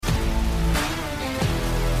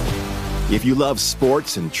If you love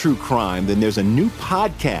sports and true crime, then there's a new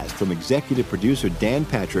podcast from executive producer Dan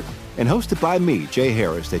Patrick and hosted by me, Jay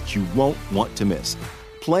Harris, that you won't want to miss.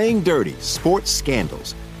 Playing Dirty: Sports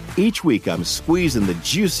Scandals. Each week, I'm squeezing the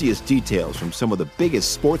juiciest details from some of the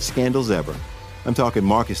biggest sports scandals ever. I'm talking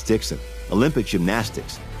Marcus Dixon, Olympic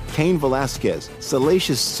gymnastics, Cain Velasquez,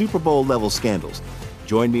 salacious Super Bowl-level scandals.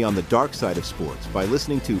 Join me on the dark side of sports by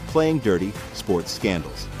listening to Playing Dirty: Sports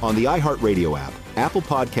Scandals on the iHeartRadio app, Apple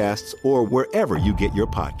Podcasts, or wherever you get your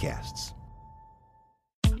podcasts.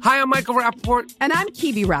 Hi, I'm Michael Rappaport. And I'm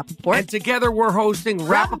Kibi Rappaport. And together we're hosting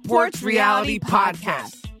Rappaport's Reality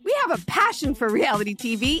Podcast. We have a passion for reality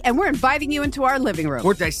TV, and we're inviting you into our living room.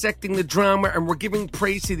 We're dissecting the drama, and we're giving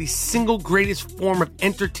praise to the single greatest form of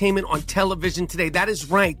entertainment on television today. That is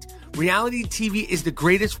right. Reality TV is the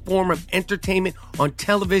greatest form of entertainment on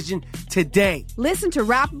television today. Listen to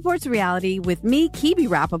Rappaport's Reality with me, Kibi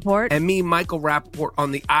Rappaport. And me, Michael Rappaport,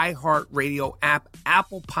 on the iHeartRadio app,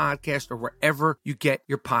 Apple Podcast, or wherever you get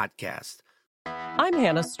your podcast. I'm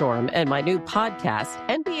Hannah Storm, and my new podcast,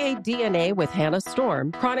 NBA DNA with Hannah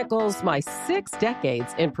Storm, chronicles my 6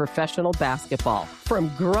 decades in professional basketball.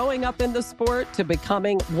 From growing up in the sport to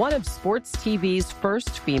becoming one of sports TV's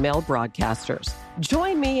first female broadcasters.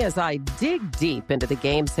 Join me as I dig deep into the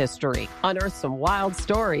game's history, unearth some wild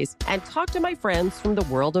stories, and talk to my friends from the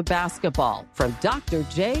world of basketball, from Dr.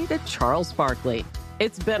 J to Charles Barkley.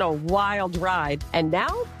 It's been a wild ride, and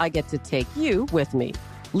now I get to take you with me.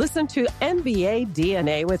 Listen to NBA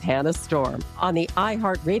DNA with Hannah Storm on the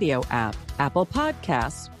iHeartRadio app, Apple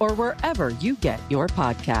Podcasts, or wherever you get your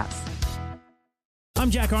podcasts. I'm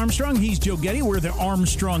Jack Armstrong. He's Joe Getty. We're the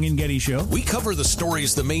Armstrong and Getty Show. We cover the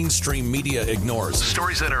stories the mainstream media ignores.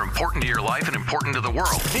 Stories that are important to your life and important to the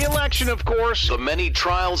world. The election, of course. The many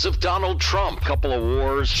trials of Donald Trump. Couple of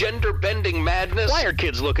wars. Gender-bending madness. Why are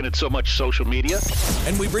kids looking at so much social media?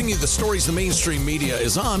 And we bring you the stories the mainstream media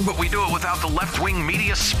is on, but we do it without the left-wing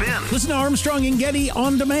media spin. Listen to Armstrong and Getty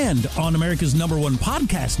on demand on America's #1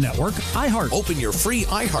 podcast network, iHeart. Open your free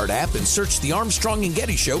iHeart app and search The Armstrong and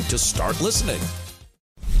Getty Show to start listening.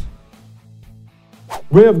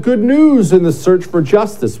 We have good news in the search for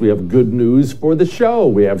justice. We have good news for the show.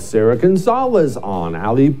 We have Sarah Gonzalez on,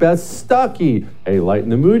 Ali Beth Stuckey. Hey, lighten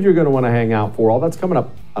the mood you're going to want to hang out for. All that's coming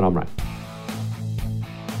up on I'm Right.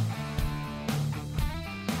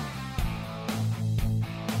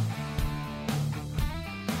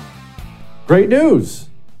 Great news.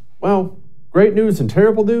 Well, great news and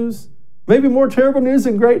terrible news. Maybe more terrible news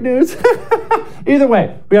than great news. Either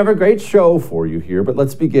way, we have a great show for you here, but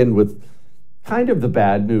let's begin with kind of the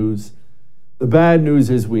bad news. The bad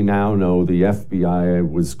news is we now know the FBI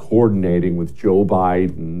was coordinating with Joe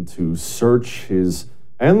Biden to search his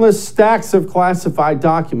endless stacks of classified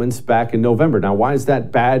documents back in November. Now, why is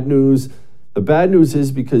that bad news? The bad news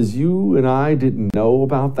is because you and I didn't know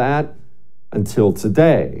about that until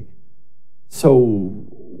today. So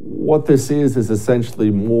what this is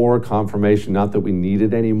essentially more confirmation, not that we need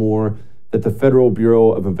it anymore, that the Federal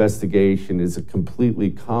Bureau of Investigation is a completely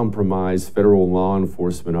compromised federal law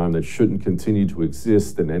enforcement arm that shouldn't continue to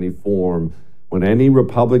exist in any form. When any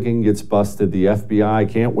Republican gets busted, the FBI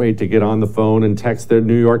can't wait to get on the phone and text their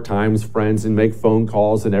New York Times friends and make phone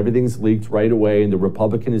calls, and everything's leaked right away, and the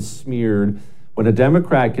Republican is smeared. When a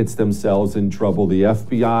Democrat gets themselves in trouble, the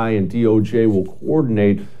FBI and DOJ will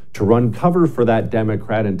coordinate to run cover for that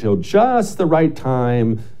Democrat until just the right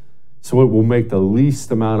time, so it will make the least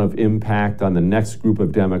amount of impact on the next group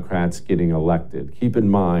of Democrats getting elected. Keep in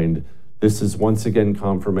mind, this is once again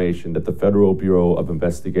confirmation that the Federal Bureau of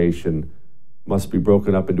Investigation must be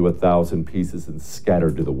broken up into 1,000 pieces and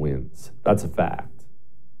scattered to the winds. That's a fact.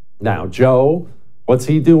 Now, Joe, what's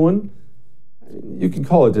he doing? You can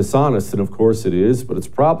call it dishonest, and of course it is, but it's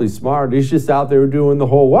probably smart. He's just out there doing the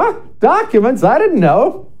whole, what? Documents? I didn't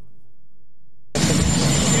know.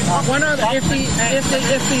 One other, if the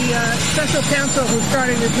special counsel who's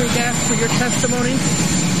starting this week asks for your testimony,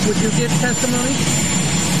 would you give testimony?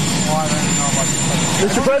 I don't know about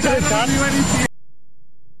Mr. President,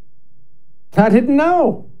 I didn't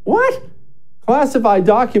know. What? Classified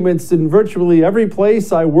documents in virtually every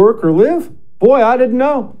place I work or live? Boy, I didn't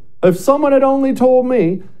know. If someone had only told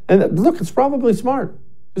me, and look, it's probably smart.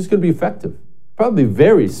 It's going to be effective. Probably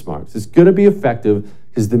very smart. It's going to be effective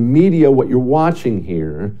because the media, what you're watching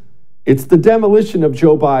here, it's the demolition of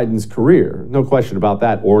Joe Biden's career. No question about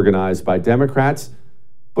that, organized by Democrats,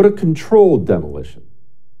 but a controlled demolition.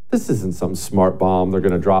 This isn't some smart bomb they're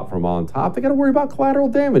going to drop from on top. They got to worry about collateral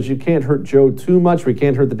damage. You can't hurt Joe too much. We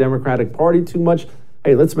can't hurt the Democratic Party too much.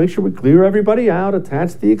 Hey, let's make sure we clear everybody out,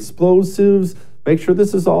 attach the explosives, make sure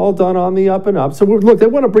this is all done on the up and up. So look, they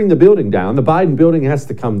want to bring the building down. The Biden building has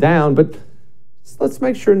to come down, but let's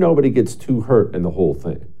make sure nobody gets too hurt in the whole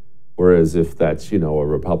thing. Whereas if that's, a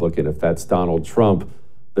Republican, if that's Donald Trump,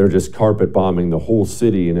 they're just carpet bombing the whole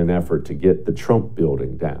city in an effort to get the Trump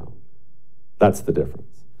building down. That's the difference.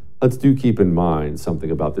 Let's keep in mind something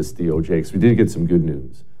about this DOJ, because we did get some good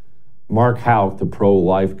news. Mark Houck, the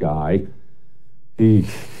pro-life guy, he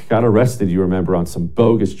got arrested, you remember, on some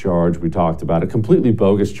bogus charge we talked about, a completely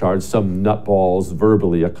bogus charge, some nutballs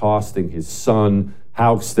verbally accosting his son.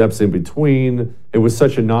 Houck steps in between. It was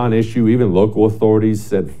such a non-issue, even local authorities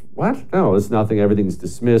said, what? No, it's nothing, everything's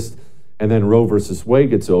dismissed. And then Roe versus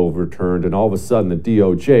Wade gets overturned, and all of a sudden the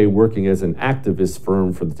DOJ, working as an activist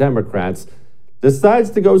firm for the Democrats,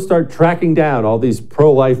 decides to go start tracking down all these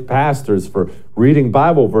pro-life pastors for reading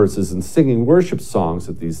Bible verses and singing worship songs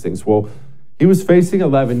at these things. Well, he was facing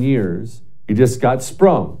 11 years. He just got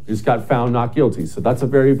sprung. He just got found not guilty. So that's a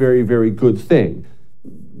very, very, very good thing.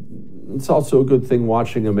 It's also a good thing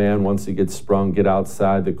watching a man, once he gets sprung, get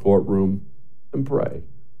outside the courtroom and pray.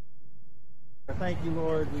 Thank you,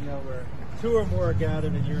 Lord. We know where two or more are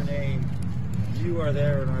gathered in your name. You are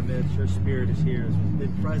there in our midst. Your Spirit is here. You've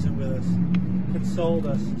been present with us, consoled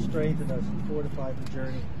us, strengthened us, and fortified the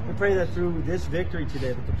journey. We pray that through this victory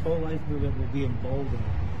today, that the pro-life movement will be emboldened,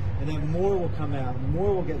 and that more will come out, and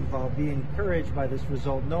more will get involved, be encouraged by this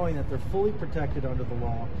result, knowing that they're fully protected under the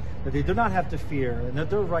law, that they do not have to fear, and that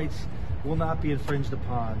their rights will not be infringed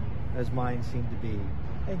upon, as mine seem to be.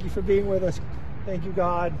 Thank you for being with us. Thank you,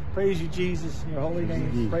 God. Praise you, Jesus, in your holy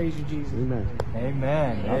name. Praise you, Jesus. Amen.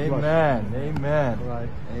 Amen. Amen. Amen. Right.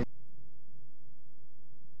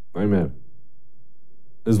 Amen.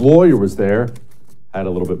 His lawyer was there, had a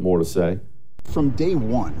little bit more to say. From day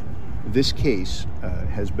one, this case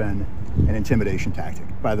has been an intimidation tactic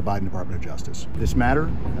by the Biden Department of Justice. This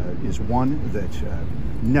matter is one that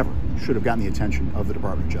never should have gotten the attention of the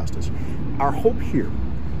Department of Justice. Our hope here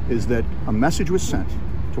is that a message was sent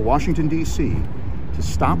to Washington, D.C. to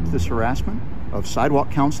stop this harassment of sidewalk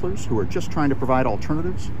counselors who are just trying to provide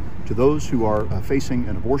alternatives to those who are facing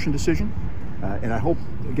an abortion decision. And I hope,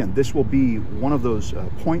 again, this will be one of those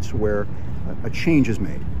points where a change is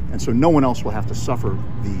made. And so no one else will have to suffer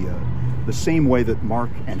the same way that Mark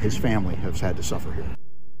and his family have had to suffer here.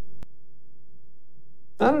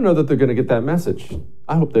 I don't know that they're going to get that message.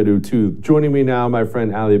 I hope they do too. Joining me now, my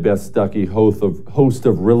friend Allie Beth Stuckey, host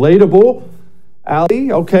of Relatable.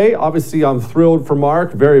 Allie, okay, obviously I'm thrilled for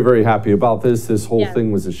Mark. Very, very happy about this. This whole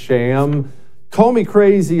thing was a sham. Call me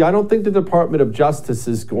crazy. I don't think the Department of Justice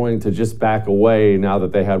is going to just back away now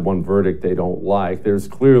that they had one verdict they don't like. There's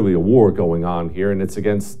clearly a war going on here, and it's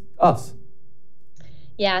against us.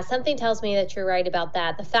 Yeah, something tells me that you're right about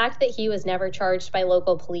that. The fact that he was never charged by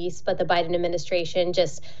local police, but the Biden administration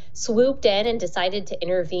just swooped in and decided to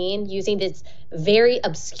intervene using this very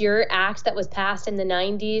obscure act that was passed in the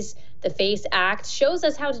 90s, the FACE Act, shows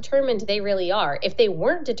us how determined they really are. If they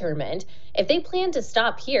weren't determined, if they planned to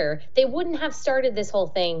stop here, they wouldn't have started this whole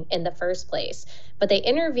thing in the first place. But they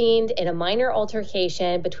intervened in a minor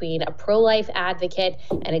altercation between a pro-life advocate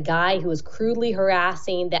and a guy who was crudely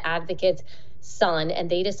harassing the advocate's son, and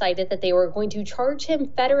they decided that they were going to charge him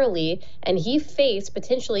federally, and he faced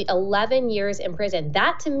potentially 11 years in prison.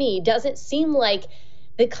 That, to me, doesn't seem like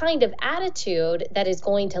the kind of attitude that is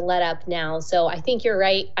going to let up now. So I think you're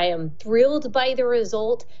right. I am thrilled by the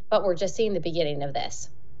result, but we're just seeing the beginning of this.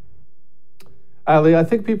 Allie, I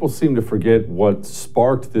think people seem to forget what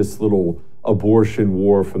sparked this little abortion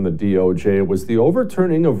war from the DOJ. It was the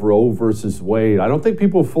overturning of Roe versus Wade. I don't think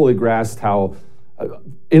people fully grasped how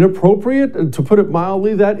inappropriate, to put it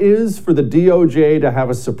mildly, that is for the DOJ to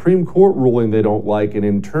have a Supreme Court ruling they don't like and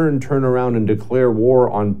in turn turn around and declare war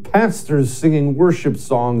on pastors singing worship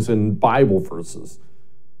songs and Bible verses.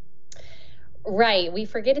 Right. We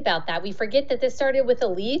forget about that. We forget that this started with a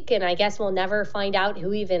leak, and I guess we'll never find out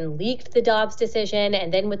who even leaked the Dobbs decision.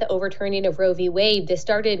 And then with the overturning of Roe v. Wade, this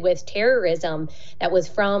started with terrorism that was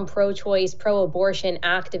from pro-choice, pro-abortion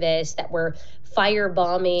activists that were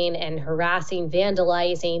firebombing and harassing,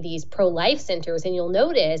 vandalizing these pro-life centers. And you'll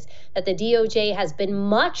notice that the DOJ has been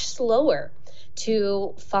much slower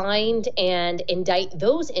to find and indict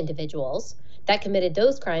those individuals that committed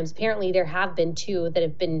those crimes. Apparently, there have been 2 that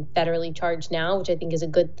have been federally charged now, which I think is a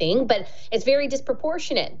good thing, but it's very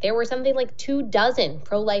disproportionate. There were something like 24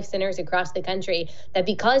 pro-life centers across the country that,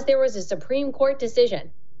 because there was a Supreme Court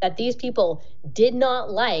decision that these people did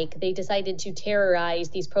not like, they decided to terrorize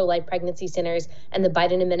these pro-life pregnancy centers, and the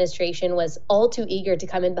Biden administration was all too eager to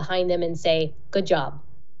come in behind them and say, good job.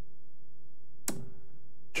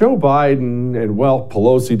 Joe Biden and, well,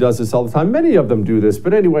 Pelosi does this all the time. Many of them do this.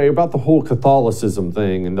 But anyway, about the whole Catholicism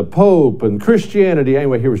thing and the Pope and Christianity.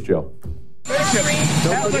 Anyway, here's Joe.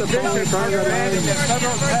 Catholic bishops are demanding that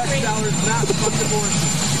federal tax dollars not fund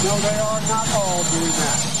abortion. No, they are not all doing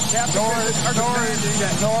that. Nor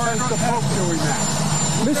is the Pope doing that.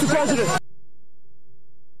 Mr. President.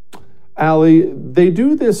 Allie, they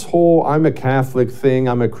do this whole I'm a Catholic thing,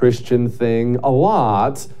 I'm a Christian thing a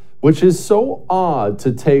lot, which is so odd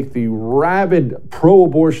to take the rabid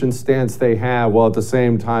pro-abortion stance they have while at the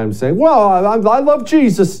same time saying, well, I love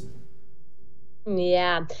Jesus.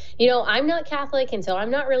 Yeah. I'm not Catholic, and so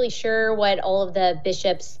I'm not really sure what all of the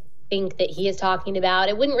bishops think that he is talking about.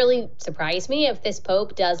 It wouldn't really surprise me if this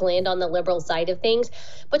Pope does land on the liberal side of things.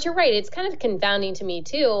 But you're right, it's kind of confounding to me,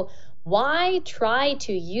 too. Why try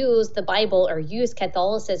to use the Bible or use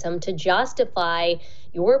Catholicism to justify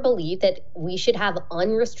your belief that we should have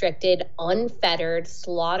unrestricted, unfettered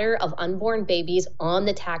slaughter of unborn babies on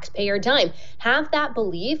the taxpayer dime? Have that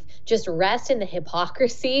belief just rest in the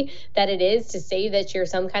hypocrisy that it is to say that you're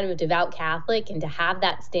some kind of devout Catholic and to have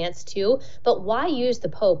that stance too. But why use the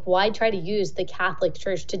Pope? Why try to use the Catholic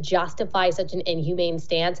Church to justify such an inhumane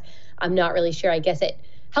stance? I'm not really sure. I guess it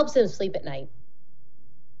helps them sleep at night.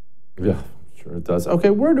 Yeah, sure it does. Okay,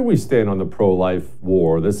 where do we stand on the pro-life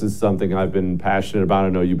war? This is something I've been passionate about. I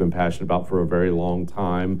know you've been passionate about for a very long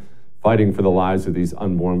time, fighting for the lives of these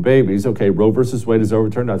unborn babies. Okay, Roe versus Wade is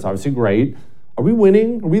overturned. That's obviously great. Are we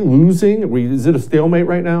winning? Are we losing? Is it a stalemate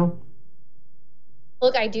right now?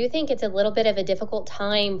 Look, I do think it's a little bit of a difficult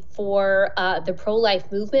time for the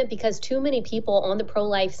pro-life movement because too many people on the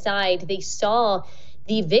pro-life side, they saw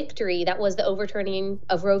the victory that was the overturning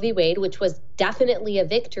of Roe v. Wade, which was definitely a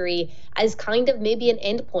victory, as kind of maybe an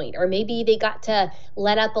end point, or maybe they got to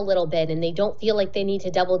let up a little bit and they don't feel like they need to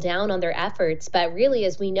double down on their efforts. But really,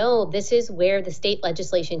 as we know, this is where the state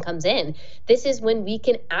legislation comes in. This is when we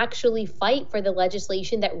can actually fight for the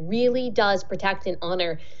legislation that really does protect and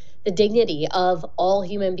honor the dignity of all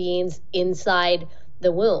human beings inside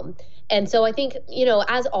the womb. And so I think,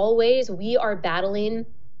 as always, we are battling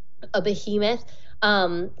a behemoth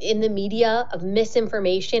in the media of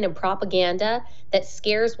misinformation and propaganda that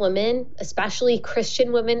scares women, especially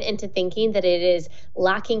Christian women, into thinking that it is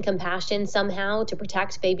lacking compassion somehow to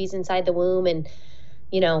protect babies inside the womb. And,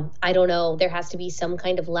 I don't know, there has to be some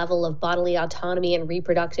kind of level of bodily autonomy and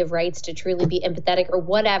reproductive rights to truly be empathetic, or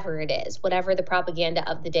whatever it is, whatever the propaganda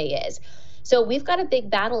of the day is. So we've got a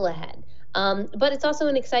big battle ahead. But it's also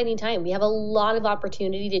an exciting time. We have a lot of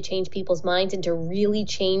opportunity to change people's minds and to really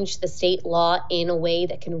change the state law in a way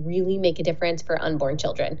that can really make a difference for unborn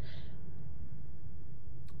children.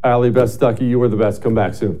 Allie Beth Stuckey, you were the best. Come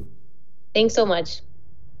back soon. Thanks so much.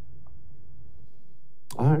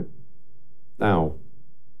 All right. Now,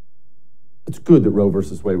 it's good that Roe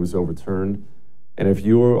versus Wade was overturned. And if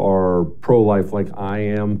you are pro-life like I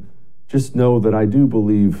am, just know that I do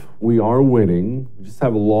believe we are winning. We just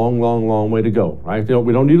have a long, long, long way to go, right?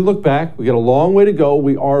 We don't need to look back. We got a long way to go.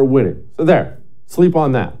 We are winning. So there, sleep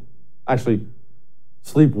on that. Actually,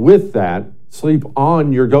 sleep with that. Sleep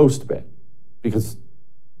on your ghost bed. Because,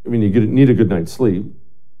 you need a good night's sleep.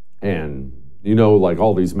 And like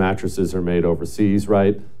all these mattresses are made overseas,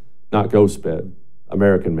 right? Not ghost bed,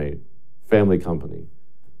 American made, family company.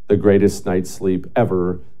 The greatest night's sleep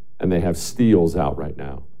ever. And they have steals out right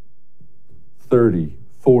now.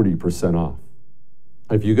 40% off.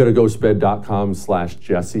 If you go to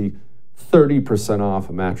ghostbed.com/Jesse, 30% off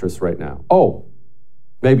a mattress right now. Oh,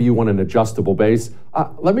 maybe you want an adjustable base.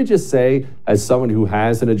 Let me just say, as someone who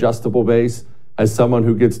has an adjustable base, as someone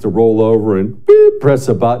who gets to roll over and beep, press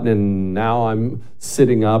a button and now I'm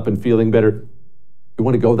sitting up and feeling better. You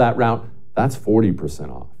want to go that route? That's 40%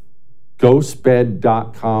 off.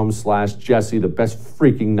 Ghostbed.com/Jesse, the best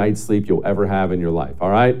freaking night's sleep you'll ever have in your life. All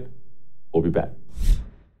right? We'll be back.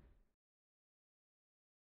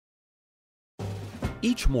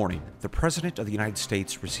 Each morning, the President of the United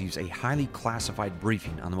States receives a highly classified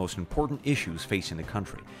briefing on the most important issues facing the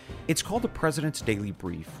country. It's called the President's Daily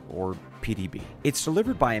Brief, or PDB. It's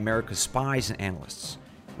delivered by America's spies and analysts.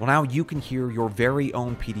 Well, now you can hear your very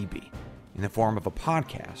own PDB in the form of a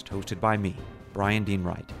podcast hosted by me, Brian Dean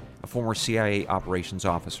Wright, a former CIA operations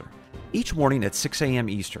officer. Each morning at 6 a.m.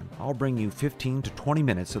 Eastern, I'll bring you 15 to 20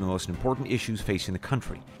 minutes of the most important issues facing the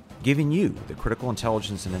country, giving you the critical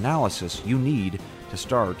intelligence and analysis you need to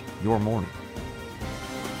start your morning.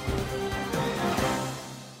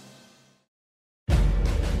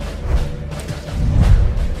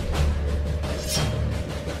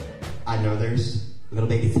 I know there's little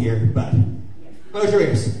babies here, but close your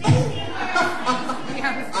ears.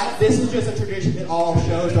 This is just a tradition that all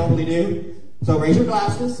shows don't really do. So raise your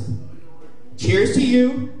glasses. Cheers to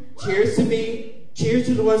you. Cheers to me. Cheers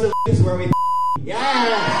to the ones that us where we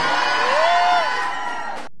yeah.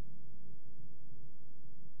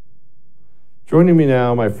 Joining me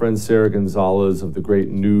now, my friend Sarah Gonzalez of the Great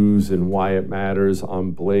News and Why It Matters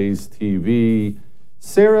on Blaze TV.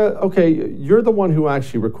 Sarah, okay, you're the one who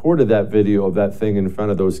actually recorded that video of that thing in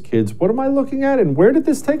front of those kids. What am I looking at, and where did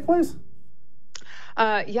this take place?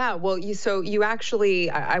 Yeah, well, you actually,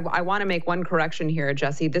 I want to make one correction here,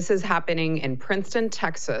 Jesse. This is happening in Princeton,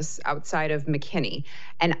 Texas, outside of McKinney.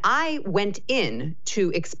 And I went in to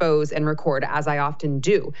expose and record, as I often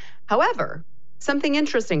do. However, something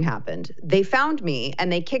interesting happened. They found me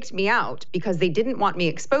and they kicked me out because they didn't want me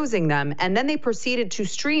exposing them. And then they proceeded to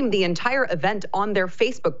stream the entire event on their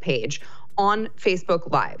Facebook page on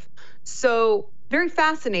Facebook Live. So very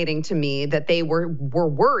fascinating to me that they were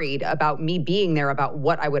worried about me being there, about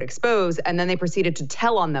what I would expose. And then they proceeded to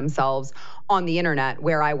tell on themselves on the internet,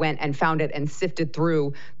 where I went and found it and sifted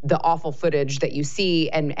through the awful footage that you see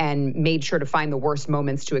and made sure to find the worst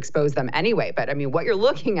moments to expose them anyway. But I mean, what you're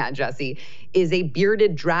looking at, Jesse, is a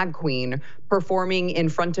bearded drag queen performing in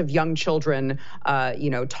front of young children,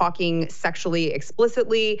 talking sexually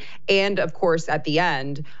explicitly. And of course, at the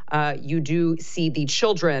end, you do see the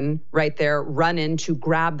children right there run in to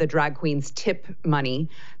grab the drag queen's tip money,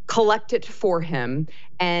 collect it for him.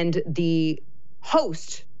 And the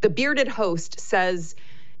host, the bearded host, says,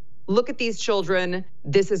 "Look at these children.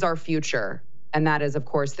 This is our future." And that is, of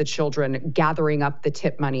course, the children gathering up the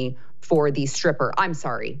tip money for the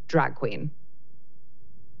drag queen.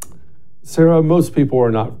 Sarah, most people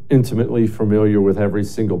are not intimately familiar with every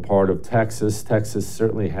single part of Texas. Texas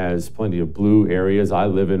certainly has plenty of blue areas. I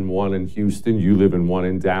live in one in Houston. You live in one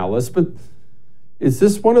in Dallas. But is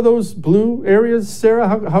this one of those blue areas, Sarah?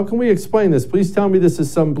 How can we explain this? Please tell me this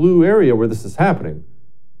is some blue area where this is happening.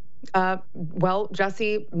 Well,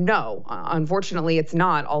 Jesse, no. Unfortunately, it's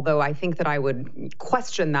not, although I think that I would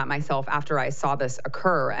question that myself after I saw this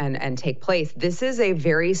occur and take place. This is a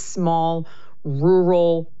very small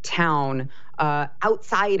rural town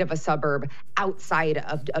outside of a suburb, outside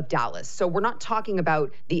of Dallas. So we're not talking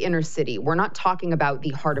about the inner city. We're not talking about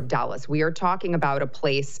the heart of Dallas. We are talking about a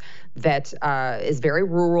place that is very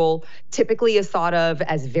rural, typically is thought of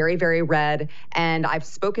as very, very red. And I've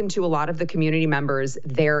spoken to a lot of the community members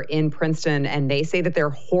there in Princeton, and they say that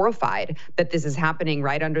they're horrified that this is happening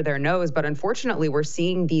right under their nose. But unfortunately, we're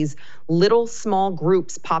seeing these little small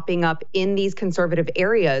groups popping up in these conservative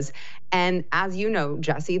areas. And as you know,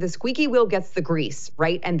 Jesse, the squeaky wheel gets the grease,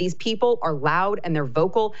 right? And these people are loud and they're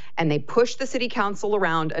vocal and they push the city council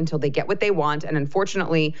around until they get what they want. And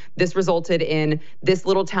unfortunately, this resulted in this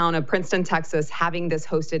little town of Princeton, Texas, having this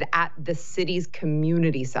hosted at the city's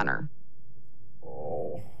community center.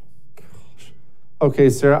 Oh, gosh. Okay,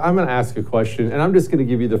 Sarah, I'm going to ask a question, and I'm just going to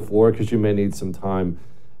give you the floor because you may need some time.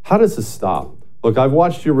 How does this stop? Look, I've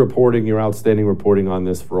watched your reporting, your outstanding reporting on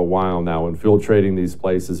this for a while now, infiltrating these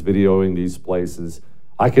places, videoing these places.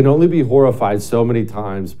 I can only be horrified so many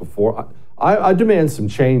times before I demand some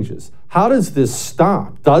changes. How does this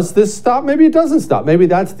stop? Does this stop? Maybe it doesn't stop. Maybe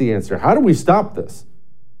that's the answer. How do we stop this?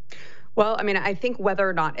 Well, I mean, I think whether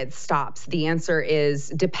or not it stops, the answer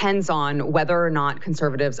depends on whether or not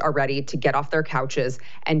conservatives are ready to get off their couches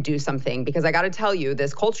and do something. Because I got to tell you,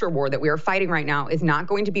 this culture war that we are fighting right now is not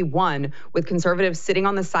going to be won with conservatives sitting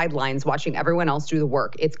on the sidelines watching everyone else do the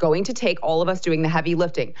work. It's going to take all of us doing the heavy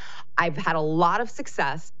lifting. I've had a lot of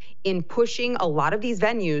success in pushing a lot of these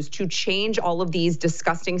venues to change all of these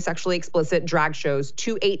disgusting sexually explicit drag shows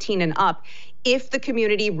to 18 and up. If the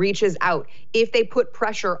community reaches out, if they put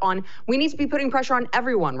pressure on, we need to be putting pressure on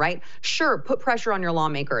everyone, right? Sure, put pressure on your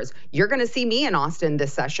lawmakers. You're going to see me in Austin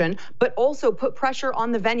this session, but also put pressure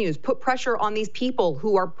on the venues, put pressure on these people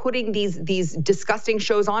who are putting these disgusting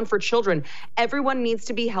shows on for children. Everyone needs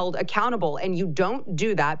to be held accountable, and you don't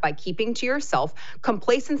do that by keeping to yourself.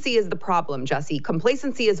 Complacency is the problem, Jesse.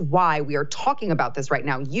 Complacency is why we are talking about this right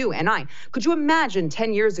now, you and I. Could you imagine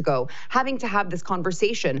 10 years ago having to have this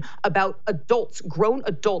conversation about grown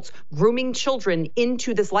adults, grooming children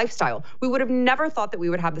into this lifestyle? We would have never thought that we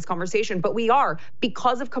would have this conversation, but we are,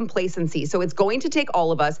 because of complacency. So it's going to take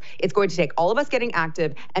all of us. It's going to take all of us getting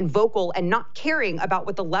active and vocal and not caring about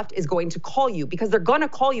what the left is going to call you, because they're going to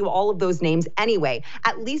call you all of those names anyway.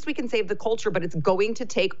 At least we can save the culture, but it's going to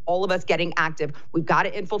take all of us getting active. We've got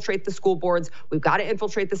to infiltrate the school boards. We've got to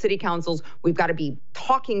infiltrate the city councils. We've got to be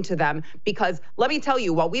talking to them, because let me tell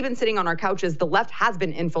you, while we've been sitting on our couches, the left has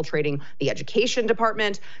been infiltrating the education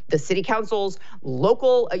department, the city councils,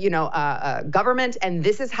 local, government, and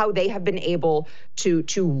this is how they have been able to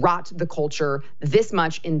rot the culture this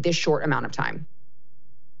much in this short amount of time.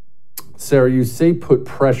 Sarah, you say put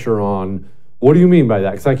pressure on. What do you mean by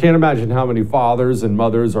that? Because I can't imagine how many fathers and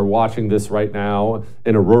mothers are watching this right now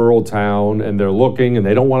in a rural town, and they're looking and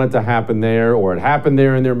they don't want it to happen there, or it happened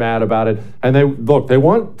there and they're mad about it. And they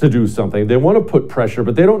want to do something. They want to put pressure,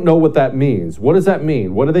 but they don't know what that means. What does that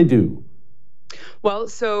mean? What do they do? Well,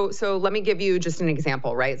 so let me give you just an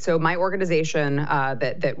example, right? So my organization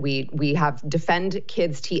that we have,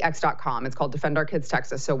 defendkidstx.com. It's called Defend Our Kids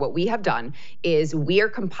Texas. So what we have done is we are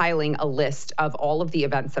compiling a list of all of the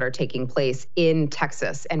events that are taking place in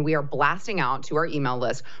Texas, and we are blasting out to our email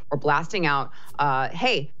list. We're blasting out,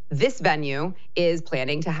 hey, this venue is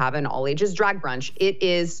planning to have an all-ages drag brunch. It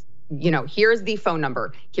is, here's the phone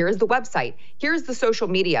number, here's the website, here's the social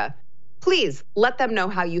media. Please let them know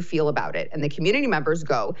how you feel about it. And the community members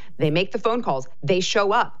go, they make the phone calls, they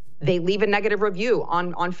show up, they leave a negative review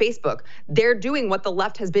on Facebook. They're doing what the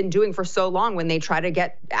left has been doing for so long when they try to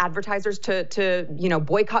get advertisers to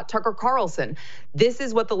boycott Tucker Carlson. This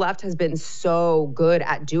is what the left has been so good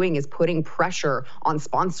at doing, is putting pressure on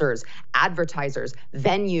sponsors, advertisers,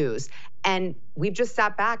 venues. And we've just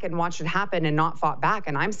sat back and watched it happen and not fought back.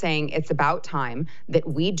 And I'm saying it's about time that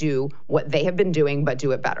we do what they have been doing, but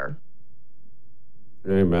do it better.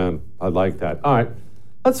 Amen. I like that. All right.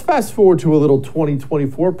 Let's fast forward to a little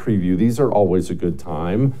 2024 preview. These are always a good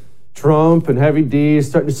time. Trump and Heavy D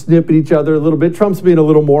starting to snip at each other a little bit. Trump's being a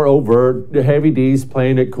little more overt. Heavy D's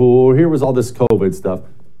playing it cool. Here was all this COVID stuff.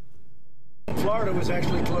 Florida was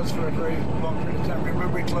actually closed for a very long period of time.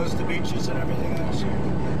 Remember, he closed the beaches and everything else.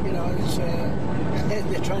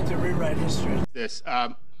 They're trying to rewrite history.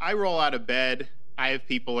 I roll out of bed. I have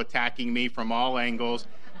people attacking me from all angles.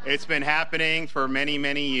 It's been happening for many,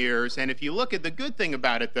 many years. And if you look at the good thing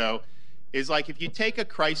about it, though, is like if you take a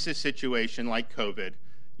crisis situation like COVID,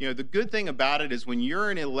 the good thing about it is when you're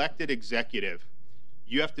an elected executive,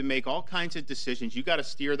 you have to make all kinds of decisions. You got to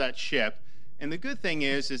steer that ship. And the good thing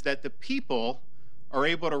is that the people are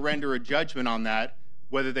able to render a judgment on that,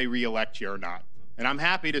 whether they reelect you or not. And I'm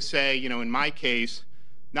happy to say, in my case,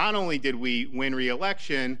 not only did we win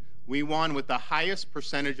re-election, we won with the highest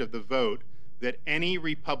percentage of the vote that any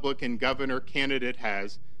Republican governor candidate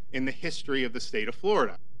has in the history of the state of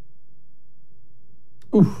Florida.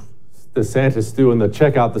 Oof. DeSantis doing the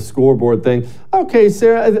check out the scoreboard thing. Okay,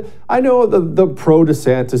 Sarah, I know the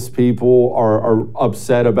pro-DeSantis people are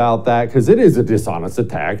upset about that because it is a dishonest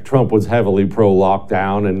attack. Trump was heavily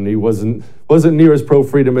pro-lockdown and he wasn't near as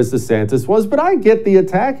pro-freedom as DeSantis was, but I get the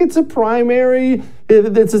attack. It's a primary.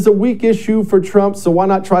 This is a weak issue for Trump, so why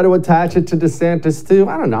not try to attach it to DeSantis too?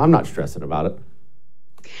 I don't know. I'm not stressing about it.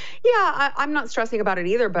 Yeah, I'm not stressing about it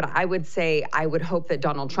either, but I would say I would hope that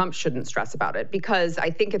Donald Trump shouldn't stress about it, because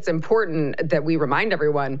I think it's important that we remind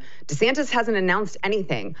everyone DeSantis hasn't announced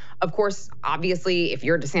anything. Of course, obviously, if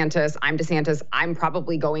you're DeSantis, I'm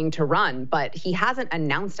probably going to run, but he hasn't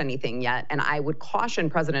announced anything yet. And I would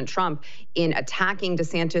caution President Trump in attacking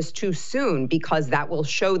DeSantis too soon, because that will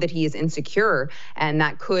show that he is insecure and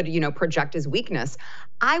that could, project his weakness.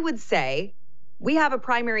 I would say we have a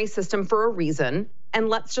primary system for a reason. And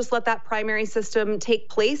let's just let that primary system take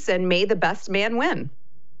place, and may the best man win.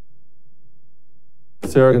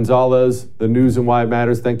 Sarah Gonzalez, The News and Why It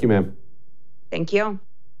Matters. Thank you, ma'am. Thank you.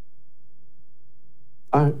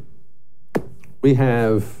 All right. We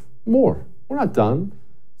have more. We're not done.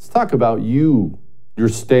 Let's talk about your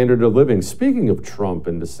standard of living. Speaking of Trump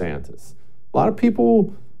and DeSantis, a lot of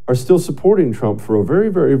people are still supporting Trump for a very,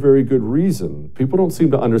 very, very good reason. People don't seem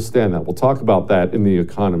to understand that. We'll talk about that in the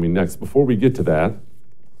economy next. Before we get to that,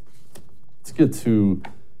 let's get to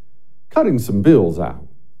cutting some bills out.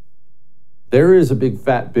 There is a big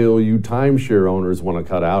fat bill you timeshare owners want to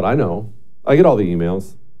cut out. I know. I get all the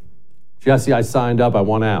emails. Jesse, I signed up, I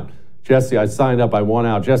want out. Jesse, I signed up, I want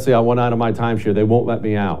out. Jesse, I want out of my timeshare. They won't let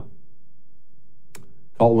me out.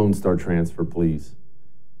 Call Lone Star Transfer, please.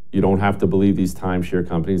 You don't have to believe these timeshare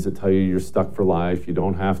companies that tell you you're stuck for life. You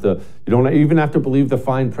don't even have to believe the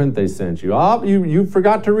fine print they sent you. Oh, you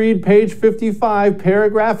forgot to read page 55,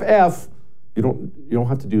 paragraph F. You don't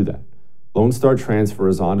have to do that. Lone Star Transfer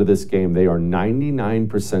is onto this game. They are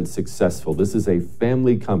 99% successful. This is a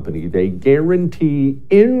family company. They guarantee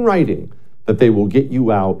in writing that they will get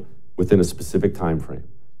you out within a specific time frame.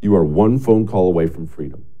 You are one phone call away from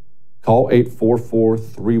freedom. Call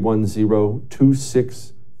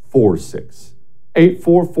 844-310-2646.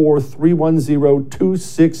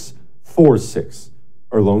 844-310-2646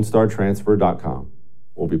 or LoneStarTransfer.com.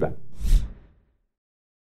 We'll be back.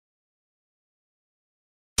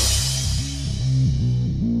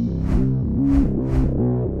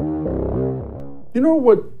 You know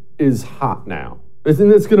what is hot now?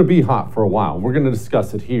 And it's going to be hot for a while. We're going to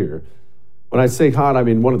discuss it here. When I say hot, I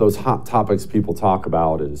mean one of those hot topics people talk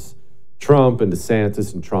about is Trump and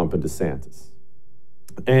DeSantis and Trump and DeSantis.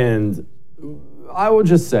 And I will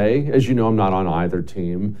just say, as you know, I'm not on either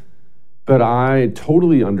team, but I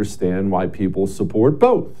totally understand why people support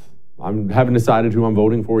both. I haven't decided who I'm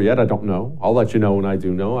voting for yet. I don't know. I'll let you know when I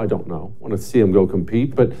do know. I don't know. I want to see them go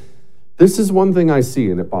compete. But this is one thing I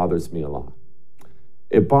see, and it bothers me a lot.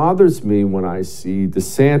 It bothers me when I see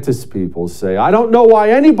DeSantis people say, I don't know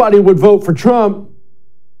why anybody would vote for Trump.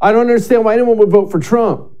 I don't understand why anyone would vote for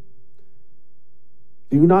Trump.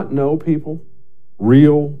 Do you not know people?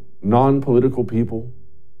 Real, non-political people?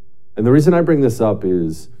 And the reason I bring this up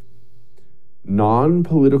is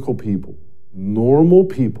non-political people, normal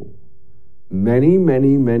people, many of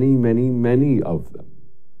them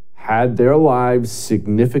had their lives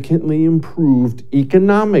significantly improved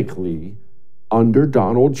economically under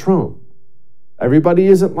Donald Trump. Everybody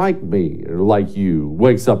isn't like me or like you,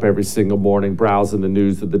 wakes up every single morning, browsing the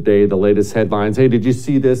news of the day, the latest headlines. Hey, did you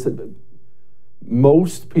see this?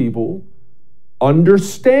 Most people,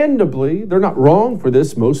 understandably, they're not wrong for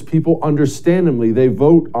this, most people, understandably, they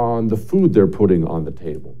vote on the food they're putting on the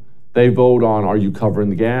table. They vote on, are you covering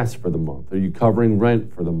the gas for the month? Are you covering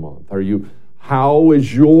rent for the month? How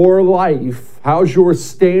is your life, how's your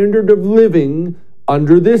standard of living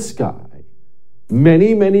under this guy?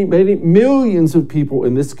 Many millions of people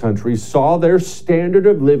in this country saw their standard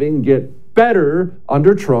of living get better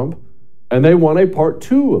under Trump, and they want a part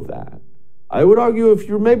two of that. I would argue if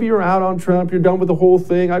you're out on Trump, you're done with the whole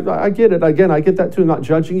thing. I get it. Again, I get that too. I'm not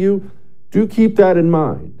judging you. Do keep that in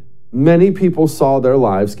mind. Many people saw their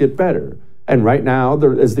lives get better. And right now,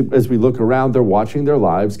 as we look around, they're watching their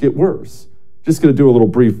lives get worse. Just going to do a little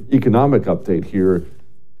brief economic update here.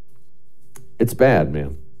 It's bad,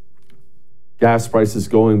 man. Gas prices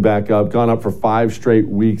going back up, gone up for 5 straight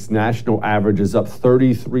weeks. National average is up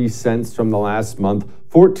 33 cents from the last month,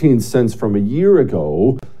 14 cents from a year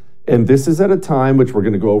ago. And this is at a time, which we're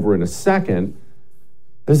going to go over in a second,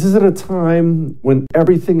 this is at a time when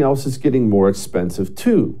everything else is getting more expensive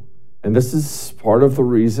too. And this is part of the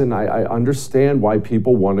reason I understand why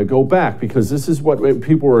people want to go back, because this is what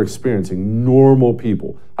people are experiencing, normal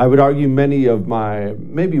people. I would argue many of my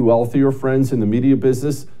maybe wealthier friends in the media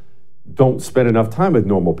business don't spend enough time with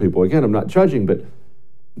normal people. Again, I'm not judging, but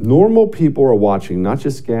normal people are watching not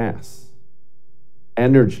just gas,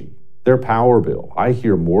 energy, their power bill. I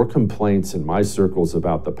hear more complaints in my circles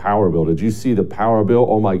about the power bill. Did you see the power bill?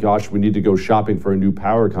 Oh my gosh, we need to go shopping for a new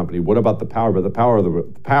power company. What about the power bill? The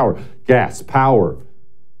power, gas, power,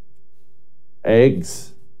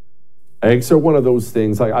 eggs. Eggs are one of those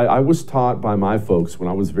things. I was taught by my folks when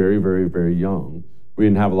I was very young, we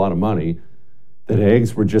didn't have a lot of money, that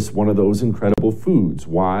eggs were just one of those incredible foods.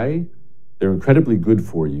 Why? They're incredibly good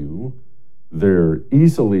for you. They're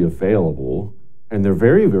easily available. And they're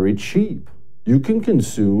very cheap. You can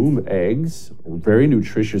consume eggs, a very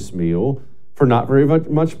nutritious meal, for not very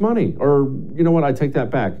much money. Or, you know what, I take that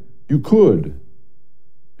back. You could.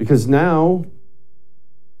 Because now,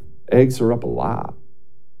 eggs are up a lot.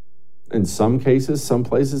 In some cases, some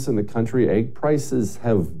places in the country, egg prices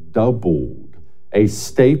have doubled. A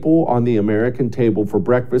staple on the American table for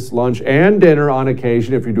breakfast, lunch, and dinner on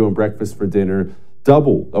occasion, if you're doing breakfast for dinner,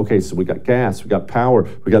 double. Okay, so we got gas, we got power,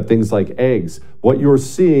 we got things like eggs. What you're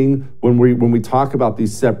seeing when we talk about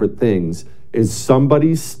these separate things is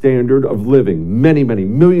somebody's standard of living, many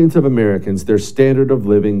millions of Americans, their standard of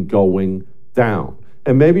living going down.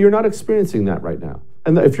 And maybe you're not experiencing that right now.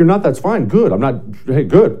 And if you're not, that's fine, good.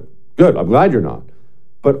 Good. I'm glad you're not.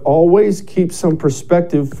 But always keep some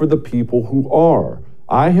perspective for the people who are.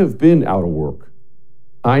 I have been out of work.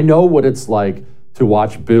 I know what it's like to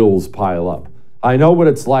watch bills pile up. I know what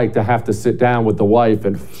it's like to have to sit down with the wife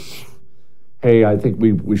and, hey, I think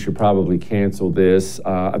we should probably cancel this.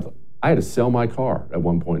 I had to sell my car at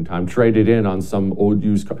one point in time, trade it in on some old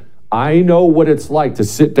used car. I know what it's like to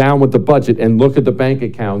sit down with the budget and look at the bank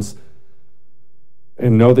accounts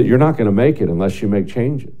and know that you're not going to make it unless you make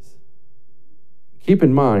changes. Keep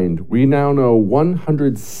in mind, we now know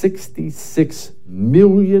 166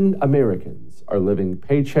 million Americans are living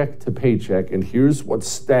paycheck to paycheck, and here's what's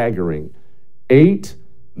staggering. 8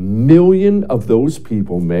 million of those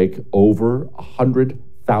people make over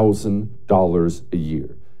 $100,000 a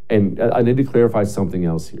year. And I need to clarify something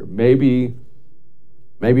else here. Maybe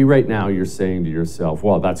right now you're saying to yourself,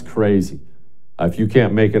 well, that's crazy. If you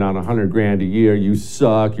can't make it on $100,000 a year, you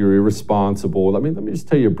suck, you're irresponsible. Let me just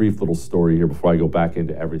tell you a brief little story here before I go back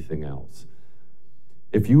into everything else.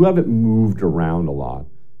 If you haven't moved around a lot,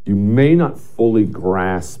 you may not fully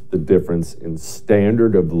grasp the difference in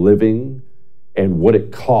standard of living and what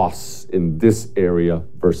it costs in this area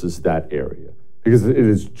versus that area, because it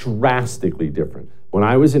is drastically different. When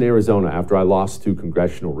I was in Arizona, after I lost 2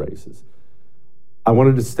 congressional races, I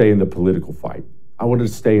wanted to stay in the political fight. I wanted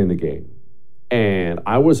to stay in the game. And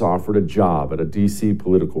I was offered a job at a DC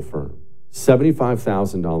political firm,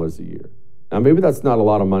 $75,000 a year. Now, maybe that's not a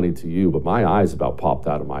lot of money to you, but my eyes about popped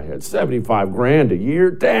out of my head. 75 grand a year?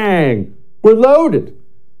 Dang, we're loaded.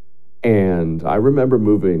 And I remember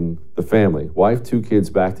moving the family, wife, 2 kids,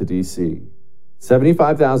 back to DC.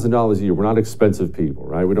 $75,000 a year. We're not expensive people,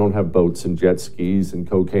 right? We don't have boats and jet skis and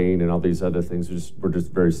cocaine and all these other things. We're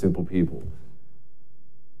just very simple people.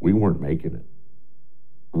 We weren't making it.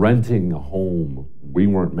 Renting a home, we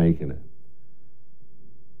weren't making it.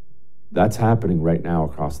 That's happening right now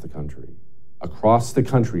across the country. Across the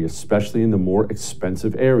country, especially in the more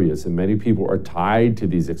expensive areas, and many people are tied to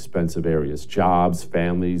these expensive areas, jobs,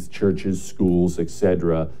 families, churches, schools,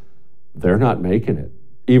 etc. They're not making it.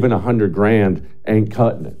 Even 100 grand ain't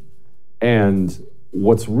cutting it. And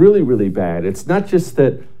what's really, really bad, it's not just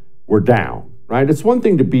that we're down, right? It's one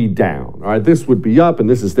thing to be down, all right? This would be up and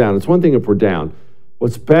this is down. It's one thing if we're down.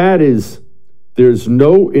 What's bad is there's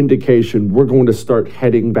no indication we're going to start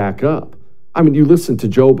heading back up. I mean, you listen to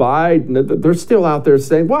Joe Biden, they're still out there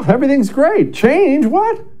saying, well, everything's great. Change,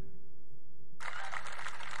 what?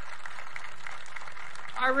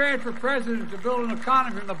 I ran for president to build an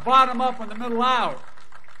economy from the bottom up and the middle out.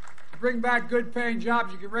 To bring back good paying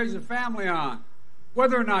jobs you can raise a family on,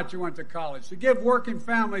 whether or not you went to college. To give working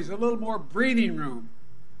families a little more breathing room.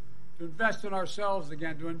 To invest in ourselves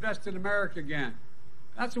again, to invest in America again.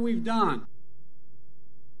 That's what we've done.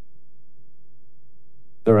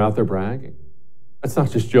 They're out there bragging. It's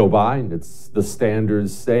not just Joe Biden. It's the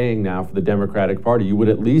standards saying now for the Democratic Party. You would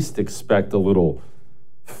at least expect a little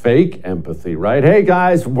fake empathy, right? Hey,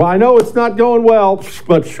 guys, well, I know it's not going well,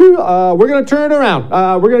 but we're going to turn it around.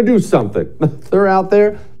 We're going to do something. They're out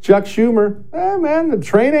there. Chuck Schumer, man, the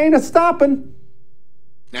train ain't a-stopping.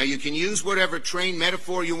 Now, you can use whatever train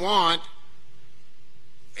metaphor you want,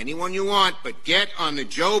 anyone you want, but get on the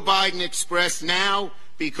Joe Biden Express now,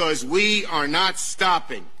 because we are not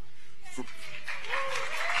stopping.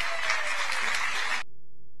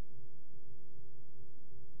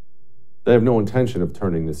 They have no intention of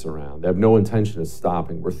turning this around. They have no intention of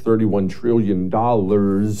stopping. We're $31 trillion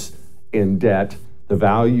in debt. The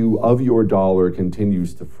value of your dollar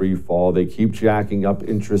continues to free fall. They keep jacking up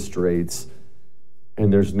interest rates.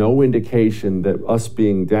 And there's no indication that us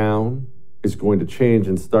being down is going to change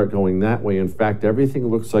and start going that way. In fact, everything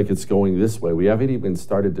looks like it's going this way. We haven't even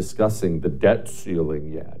started discussing the debt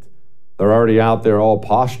ceiling yet. They're already out there all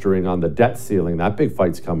posturing on the debt ceiling. That big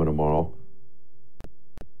fight's coming tomorrow.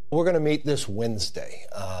 We're going to meet this Wednesday.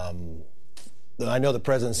 I know the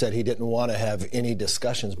president said he didn't want to have any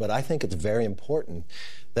discussions, but I think it's very important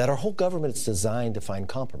that our whole government is designed to find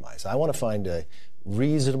compromise. I want to find a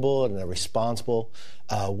reasonable and a responsible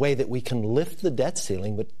way that we can lift the debt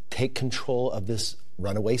ceiling but take control of this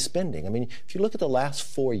runaway spending. I mean, if you look at the last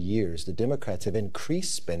 4 years, the Democrats have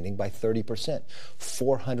increased spending by 30%,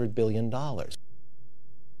 $400 billion.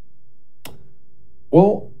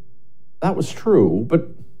 Well, that was true, but it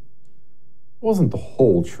wasn't the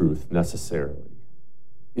whole truth necessarily.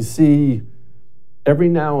 You see, every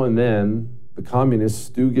now and then, the communists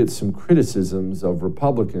do get some criticisms of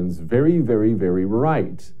Republicans very, very, very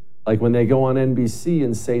right. Like when they go on NBC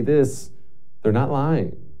and say this, they're not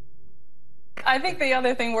lying. I think the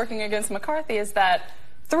other thing working against McCarthy is that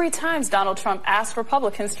 3 times Donald Trump asked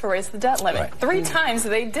Republicans to raise the debt limit. Right. 3 times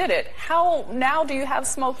they did it. How now do you have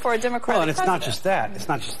smoke for a Democratic Well, and it's president? not just that. It's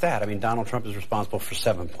not just that. I mean, Donald Trump is responsible for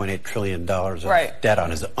 $7.8 trillion of right. debt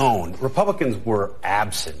on his own. Republicans were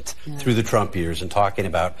absent through the Trump years in talking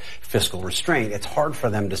about fiscal restraint. It's hard for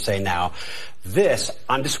them to say now this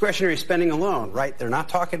on discretionary spending alone, right? They're not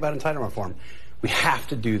talking about entitlement reform. We have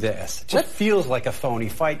to do this. It just feels like a phony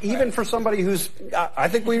fight, even for somebody who's, I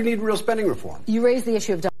think we need real spending reform. You raised the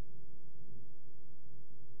issue of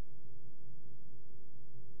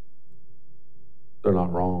They're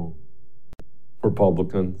not wrong.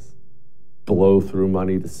 Republicans blow through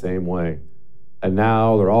money the same way. And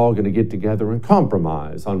now they're all going to get together and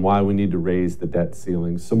compromise on why we need to raise the debt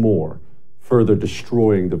ceiling some more, further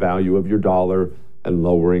destroying the value of your dollar and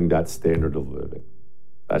lowering that standard of living.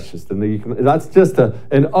 That's just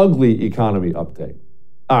an ugly economy update.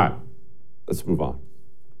 All right, let's move on.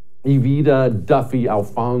 Evita Duffy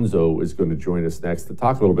Alfonso is going to join us next to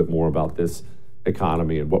talk a little bit more about this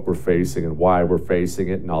economy and what we're facing and why we're facing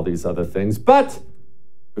it and all these other things. But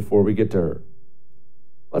before we get to her,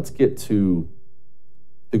 let's get to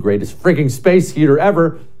the greatest freaking space heater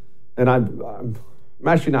ever. And I'm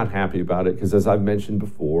actually not happy about it because, as I've mentioned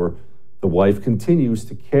before, the wife continues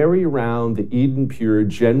to carry around the Eden Pure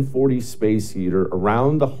Gen 40 space heater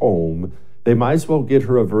around the home. They might as well get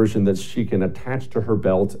her a version that she can attach to her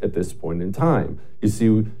belt at this point in time. You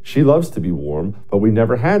see, she loves to be warm, but we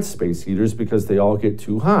never had space heaters because they all get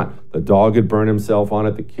too hot. The dog would burn himself on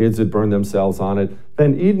it, the kids would burn themselves on it.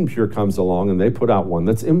 Then Eden Pure comes along and they put out one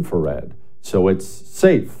that's infrared. So it's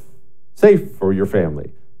safe for your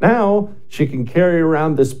family. Now she can carry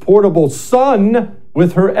around this portable sun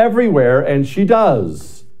with her everywhere, and she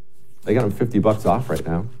does. They got them $50 off right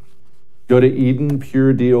now. Go to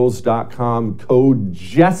EdenPureDeals.com, code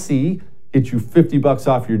Jesse, get you $50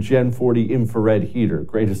 off your Gen 40 infrared heater.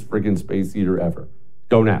 Greatest friggin' space heater ever.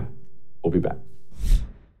 Go now. We'll be back.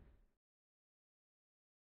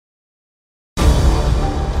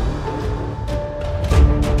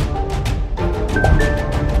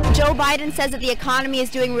 Joe Biden says that the economy is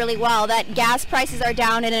doing really well, that gas prices are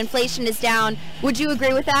down and inflation is down. Would you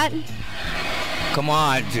agree with that? Come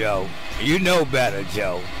on, Joe. You know better,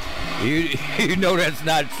 Joe. You know that's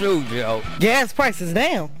not true, Joe. Gas prices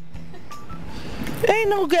down. Ain't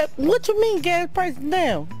no gas. What you mean gas prices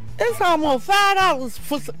down? It's almost $5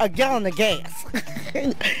 for a gallon of gas.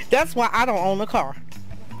 That's why I don't own a car.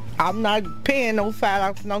 I'm not paying no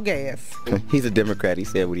 $5 for no gas. He's a Democrat. He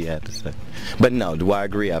said what he had to say. But no, do I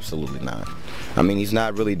agree? Absolutely not. I mean, he's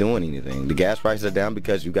not really doing anything. The gas prices are down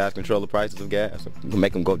because you guys control the prices of gas. You can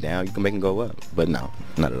make them go down. You can make them go up. But no,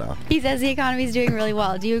 not at all. He says the economy is doing really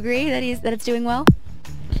well. Do you agree that it's doing well?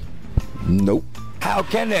 Nope. How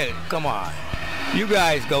can they? Come on. You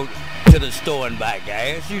guys go to the store and buy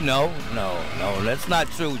gas. You know. No, that's not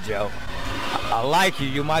true, Joe. I like you.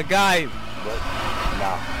 You're my guy. But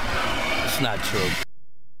no, it's not true.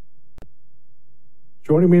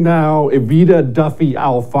 Joining me now, Evita Duffy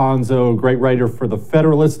Alfonso, great writer for The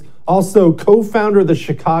Federalist, also co-founder of the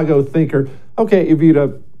Chicago Thinker. Okay,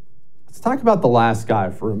 Evita, let's talk about the last guy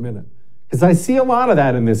for a minute, because I see a lot of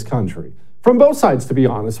that in this country, from both sides, to be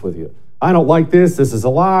honest with you. I don't like this is a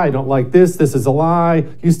lie. I don't like this is a lie.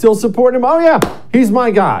 You still support him? Oh yeah, he's my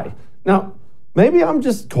guy. Now, maybe I'm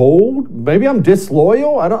just cold, maybe I'm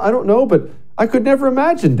disloyal, I don't know, but I could never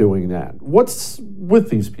imagine doing that. What's with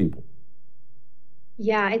these people?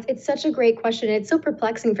 Yeah, it's such a great question. It's so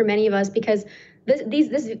perplexing for many of us because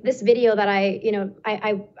this video that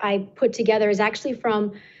I put together is actually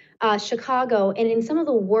from Chicago and in some of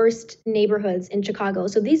the worst neighborhoods in Chicago.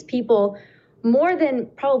 So these people, more than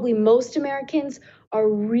probably most Americans, are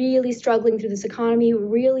really struggling through this economy,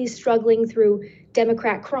 really struggling through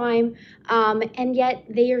Democrat crime, and yet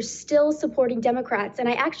they are still supporting Democrats. And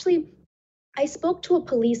I spoke to a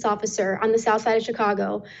police officer on the south side of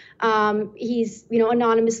Chicago. He's,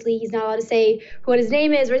 anonymously, he's not allowed to say what his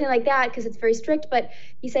name is or anything like that because it's very strict. But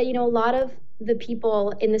he said, a lot of the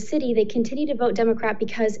people in the city, they continue to vote Democrat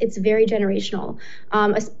because it's very generational.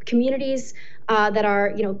 Communities that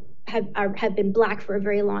are, have been Black for a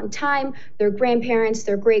very long time. Their grandparents,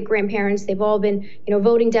 their great grandparents, they've all been,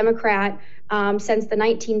 voting Democrat since the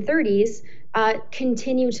 1930s.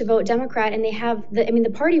 Continue to vote Democrat, and they have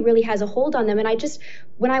the party really has a hold on them. And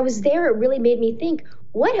when I was there, it really made me think,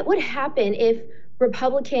 what would happen if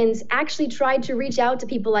Republicans actually tried to reach out to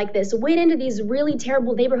people like this, went into these really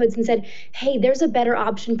terrible neighborhoods and said, hey, there's a better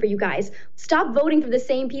option for you guys. Stop voting for the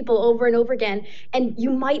same people over and over again, and you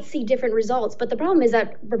might see different results. But the problem is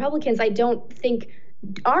that Republicans, I don't think,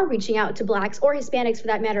 are reaching out to Blacks or Hispanics for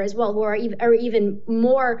that matter as well, who are even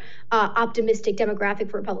more optimistic demographic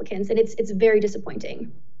for Republicans. And it's very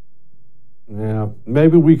disappointing. Yeah,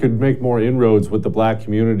 maybe we could make more inroads with the Black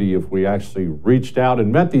community if we actually reached out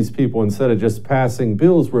and met these people instead of just passing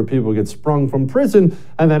bills where people get sprung from prison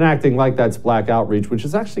and then acting like that's Black outreach, which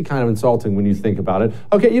is actually kind of insulting when you think about it.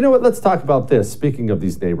 Okay, you know what? Let's talk about this. Speaking of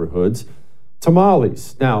these neighborhoods,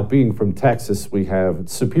 tamales. Now, being from Texas, we have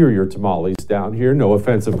superior tamales down here. No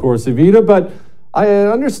offense, of course, Evita, but I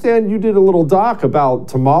understand you did a little doc about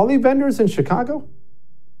tamale vendors in Chicago?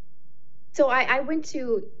 So I went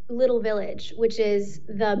to Little Village, which is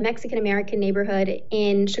the Mexican-American neighborhood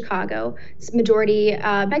in Chicago. It's majority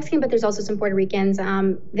Mexican, but there's also some Puerto Ricans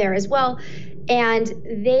there as well. And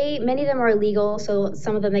many of them are illegal, so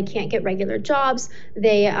some of them, they can't get regular jobs.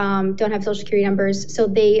 They don't have Social Security numbers. So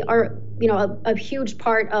they are, a huge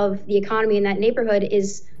part of the economy in that neighborhood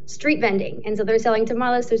is street vending. And so they're selling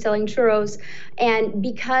tamales, they're selling churros. And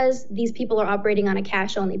because these people are operating on a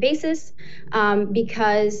cash-only basis,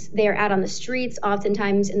 because they're out on the streets,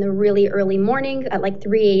 oftentimes in the really early morning at like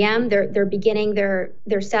 3 a.m., they're beginning their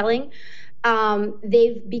selling.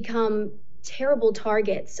 They've become terrible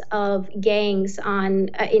targets of gangs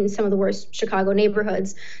in some of the worst Chicago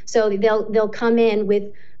neighborhoods. So they'll come in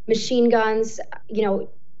with machine guns,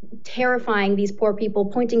 terrifying these poor people,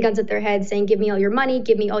 pointing guns at their heads, saying, "Give me all your money,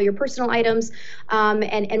 give me all your personal items,"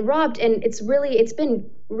 and robbed. And it's been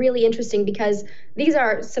really interesting because these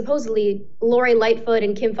are supposedly Lori Lightfoot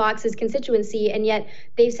and Kim Foxx's constituency, and yet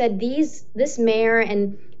they've said this mayor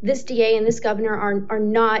and this DA and this governor are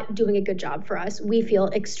not doing a good job for us. We feel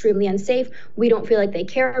extremely unsafe. We don't feel like they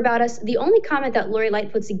care about us. The only comment that Lori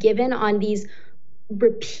Lightfoot's given on these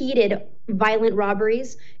repeated violent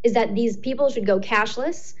robberies is that these people should go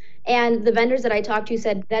cashless. And the vendors that I talked to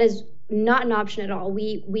said that is not an option at all.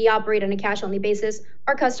 We operate on a cash only basis.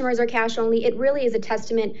 Our customers are cash only. It really is a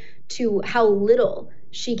testament to how little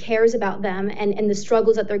she cares about them and the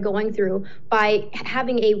struggles that they're going through by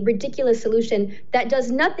having a ridiculous solution that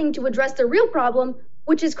does nothing to address the real problem,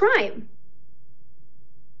 which is crime.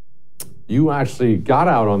 You actually got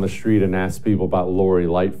out on the street and asked people about Lori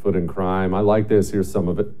Lightfoot and crime. I like this. Here's some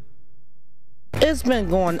of it. It's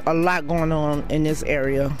been a lot going on in this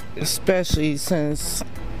area, especially since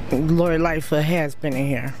Lori Lightfoot has been in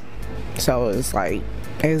here. So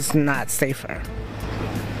it's not safer.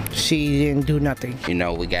 She didn't do nothing.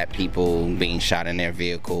 We got people being shot in their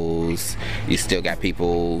vehicles. You still got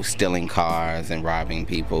people stealing cars and robbing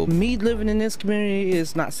people. Me living in this community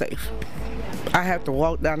is not safe. I have to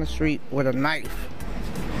walk down the street with a knife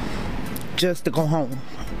just to go home.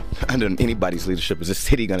 Under anybody's leadership, is this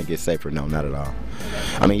city going to get safer? No, not at all.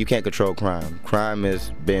 I mean, you can't control crime. Crime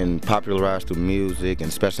has been popularized through music, and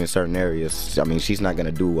especially in certain areas. I mean, she's not going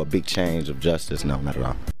to do a big change of justice. No, not at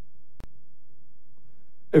all.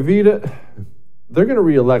 Evita, they're going to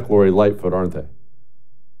re-elect Lori Lightfoot, aren't they?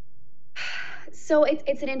 So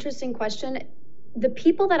it's an interesting question. The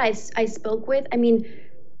people that I spoke with, I mean,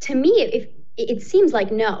 to me, it seems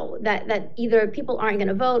like no, that either people aren't going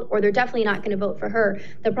to vote or they're definitely not going to vote for her.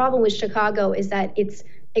 The problem with Chicago is that it's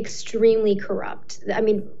extremely corrupt. I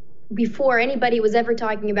mean, before anybody was ever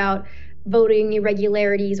talking about voting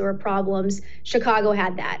irregularities or problems, Chicago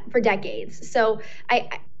had that for decades. So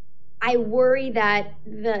I worry that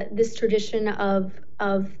this tradition of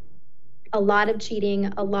a lot of cheating,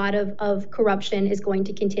 a lot of corruption is going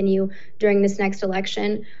to continue during this next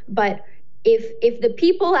election. But if the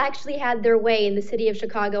people actually had their way in the city of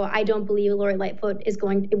Chicago, I don't believe Lori Lightfoot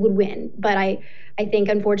would win. But I think,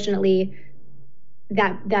 unfortunately,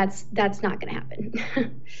 that's not going to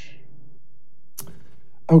happen.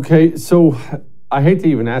 Okay, so I hate to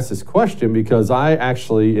even ask this question because I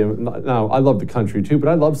actually I love the country too, but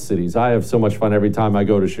I love cities. I have so much fun every time I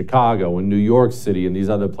go to Chicago and New York City and these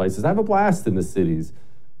other places. I have a blast in the cities.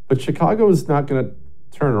 But Chicago is not going to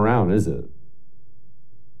turn around, is it?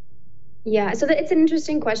 Yeah, so it's an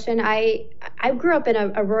interesting question. I grew up in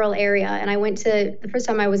a rural area, and the first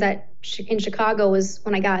time I was in Chicago was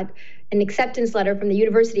when I got an acceptance letter from the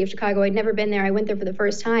University of Chicago. I'd never been there. I went there for the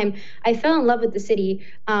first time. I fell in love with the city.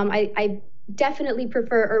 I definitely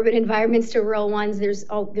prefer urban environments to rural ones. There's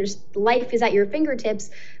life is at your fingertips.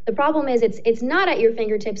 The problem is it's not at your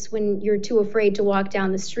fingertips when you're too afraid to walk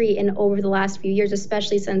down the street. And over the last few years,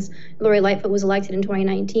 especially since Lori Lightfoot was elected in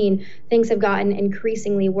 2019, things have gotten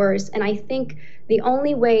increasingly worse. And I think the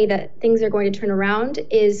only way that things are going to turn around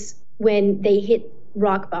is when they hit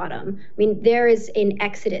rock bottom. I mean, there is an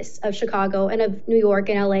exodus of Chicago and of New York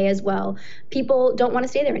and LA as well. People don't want to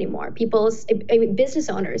stay there anymore. Business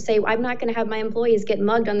owners say, I'm not going to have my employees get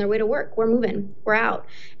mugged on their way to work. We're moving. We're out.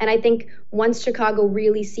 And I think once Chicago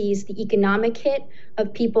really sees the economic hit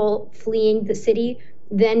of people fleeing the city,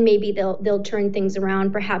 then maybe they'll turn things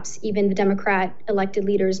around. Perhaps even the Democrat elected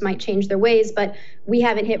leaders might change their ways, but we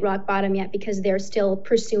haven't hit rock bottom yet because they're still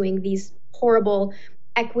pursuing these horrible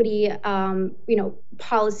equity,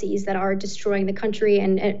 policies that are destroying the country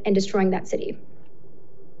and destroying that city.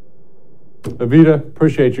 Evita,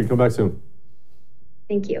 appreciate you. Come back soon.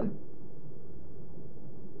 Thank you.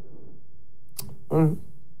 All right.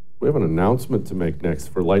 We have an announcement to make next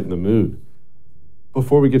for Lighten the Mood.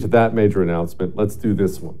 Before we get to that major announcement, let's do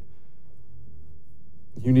this one.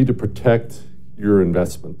 You need to protect your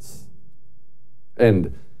investments.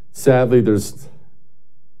 And sadly, there's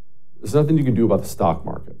nothing you can do about the stock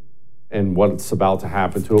market and what's about to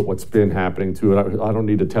happen to it, what's been happening to it. I don't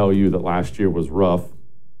need to tell you that last year was rough.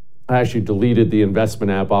 I actually deleted the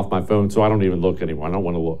investment app off my phone, so I don't even look anymore. I don't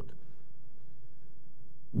want to look.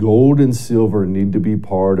 Gold and silver need to be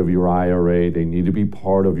part of your IRA. They need to be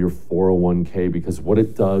part of your 401k because what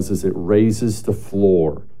it does is it raises the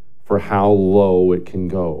floor for how low it can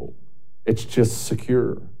go. It's just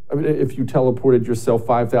secure. I mean, if you teleported yourself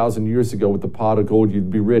 5,000 years ago with the pot of gold,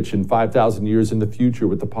 you'd be rich. And 5,000 years in the future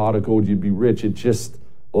with the pot of gold, you'd be rich. It just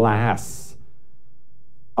lasts.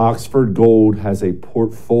 Oxford Gold has a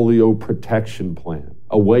portfolio protection plan,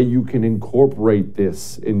 a way you can incorporate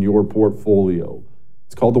this in your portfolio.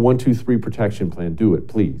 It's called the 123 Protection Plan. Do it,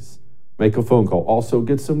 please. Make a phone call. Also,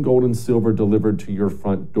 get some gold and silver delivered to your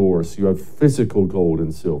front door so you have physical gold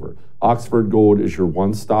and silver. Oxford Gold is your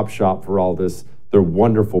one-stop shop for all this. They're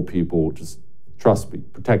wonderful people. Just trust me.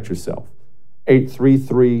 Protect yourself.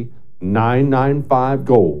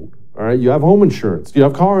 833-995-GOLD. All right? You have home insurance. You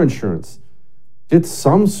have car insurance. Get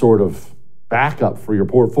some sort of backup for your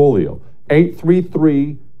portfolio.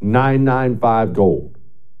 833-995-GOLD.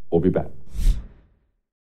 We'll be back.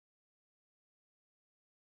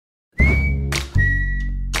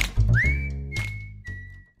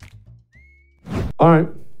 All right,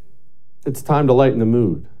 it's time to lighten the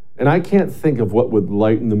mood. And I can't think of what would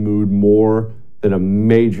lighten the mood more than a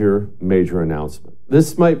major, major announcement.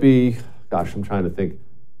 This might be, gosh, I'm trying to think,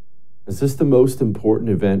 is this the most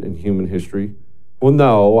important event in human history? Well,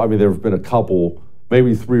 no, I mean, there have been a couple,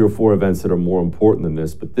 maybe 3 or 4 events that are more important than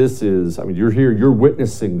this, but this is, I mean, you're here, you're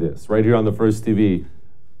witnessing this right here on the First TV,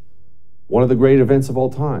 one of the great events of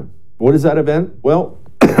all time. What is that event? Well,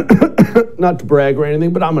 not to brag or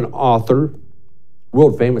anything, but I'm an author.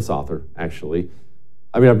 World famous author, actually.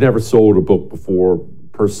 I mean, I've never sold a book before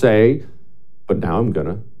per se, but now I'm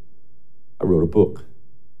gonna. I wrote a book.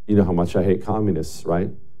 You know how much I hate communists, right?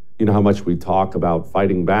 You know how much we talk about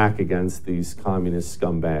fighting back against these communist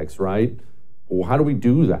scumbags, right? Well, how do we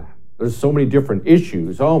do that? There's so many different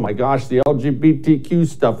issues. Oh my gosh, the LGBTQ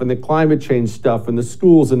stuff and the climate change stuff and the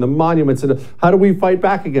schools and the monuments. And how do we fight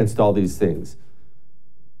back against all these things?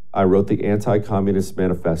 I wrote the Anti-Communist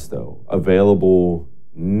Manifesto, available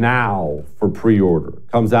now for pre-order.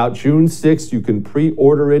 Comes out June 6th. You can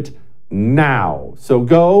pre-order it now. So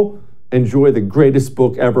go enjoy the greatest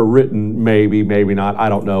book ever written. Maybe, maybe not. I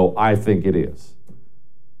don't know. I think it is.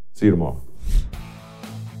 See you tomorrow.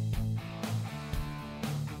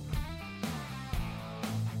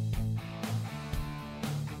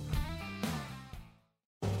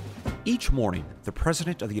 Each morning, the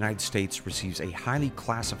President of the United States receives a highly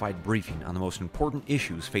classified briefing on the most important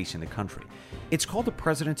issues facing the country. It's called the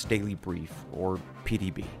President's Daily Brief, or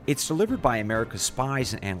PDB. It's delivered by America's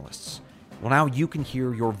spies and analysts. Well, now you can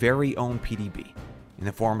hear your very own PDB in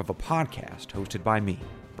the form of a podcast hosted by me,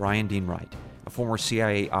 Brian Dean Wright, a former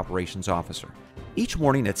CIA operations officer. Each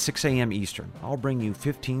morning at 6 a.m. Eastern, I'll bring you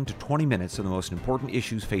 15 to 20 minutes of the most important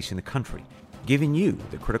issues facing the country, giving you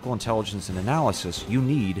the critical intelligence and analysis you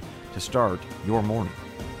need to start your morning.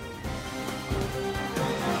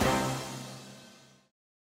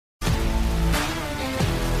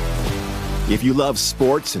 If you love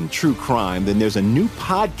sports and true crime, then there's a new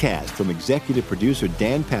podcast from executive producer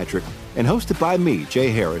Dan Patrick and hosted by me, Jay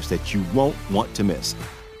Harris, that you won't want to miss.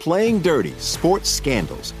 Playing Dirty: Sports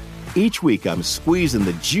Scandals. Each week, I'm squeezing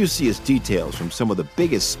the juiciest details from some of the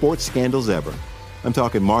biggest sports scandals ever. I'm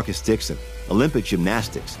talking Marcus Dixon, Olympic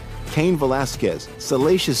gymnastics, Cain Velasquez,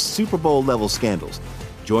 salacious Super Bowl-level scandals.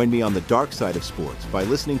 Join me on the dark side of sports by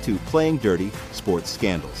listening to Playing Dirty: Sports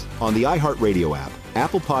Scandals on the iHeartRadio app,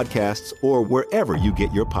 Apple Podcasts, or wherever you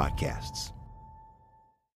get your podcasts.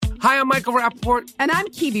 Hi, I'm Michael Rappaport. And I'm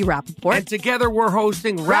Kibi Rappaport. And together we're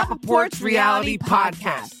hosting Rappaport's Reality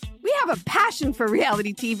Podcast. We have a passion for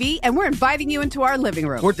reality TV, and we're inviting you into our living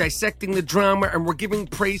room. We're dissecting the drama, and we're giving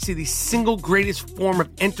praise to the single greatest form of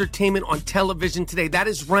entertainment on television today. That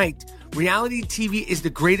is right. Reality TV is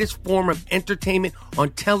the greatest form of entertainment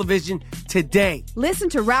on television today. Listen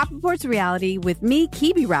to Rappaport's Reality with me,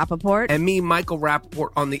 Kibi Rappaport. And me, Michael Rappaport,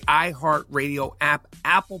 on the iHeartRadio app,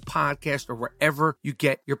 Apple Podcast, or wherever you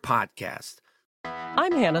get your podcast.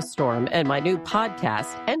 I'm Hannah Storm, and my new podcast,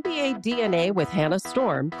 NBA DNA with Hannah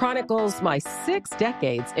Storm, chronicles my 6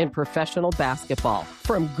 decades in professional basketball.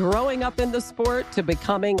 From growing up in the sport to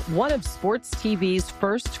becoming one of sports TV's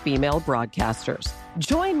first female broadcasters.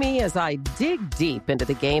 Join me as I dig deep into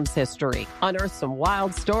the game's history, unearth some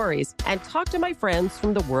wild stories, and talk to my friends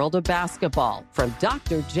from the world of basketball, from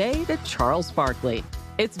Dr. J to Charles Barkley.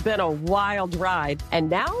 It's been a wild ride, and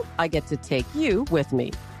now I get to take you with me.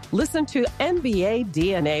 Listen to NBA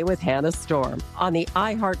DNA with Hannah Storm on the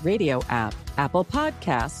iHeartRadio app, Apple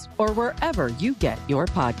Podcasts, or wherever you get your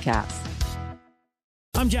podcasts.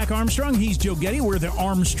 I'm Jack Armstrong. He's Joe Getty. We're the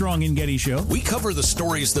Armstrong and Getty Show. We cover the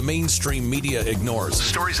stories the mainstream media ignores.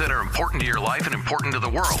 Stories that are important to your life and important to the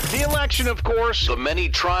world. The election, of course. The many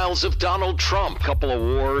trials of Donald Trump. Couple of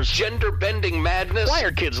wars. Gender-bending madness. Why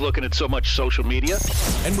are kids looking at so much social media?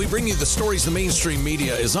 And we bring you the stories the mainstream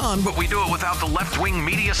media is on, but we do it without the left-wing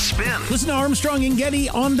media spin. Listen to Armstrong and Getty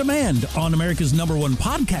on demand on America's #1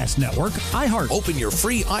 podcast network, iHeart. Open your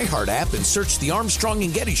free iHeart app and search the Armstrong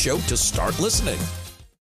and Getty Show to start listening.